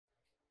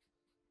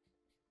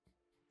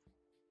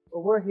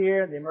Well, we're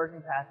here at the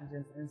Emerging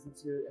Pathogens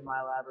Institute in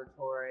my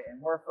laboratory,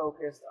 and we're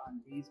focused on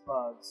these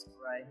bugs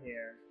right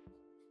here.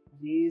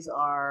 These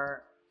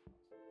are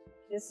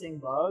kissing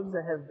bugs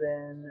that have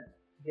been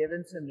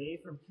given to me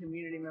from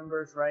community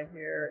members right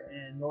here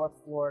in North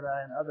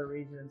Florida and other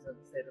regions of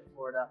the state of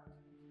Florida,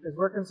 because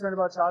we're concerned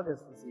about Chagas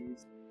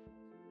disease.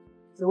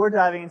 So we're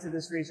diving into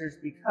this research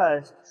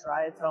because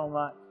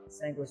Triatoma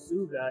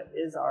sanguisuga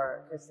is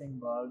our kissing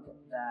bug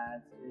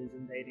that is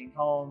invading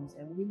homes,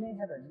 and we may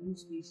have a new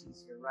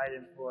species here right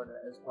in Florida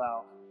as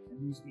well,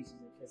 a new species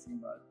of kissing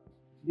bug.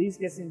 These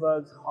kissing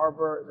bugs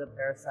harbor the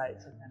parasite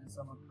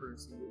Trypanosoma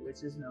cruzi,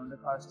 which is known to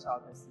cause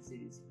Chagas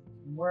disease.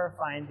 And we're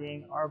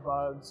finding our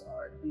bugs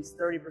are at least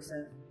 30%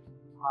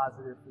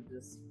 positive for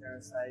this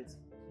parasite,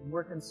 and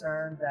we're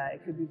concerned that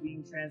it could be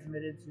being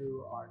transmitted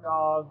to our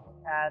dogs,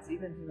 cats,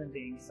 even human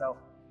beings. So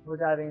we're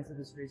diving into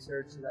this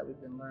research so that we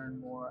can learn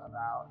more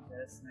about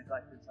this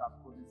neglected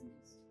tropical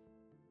disease.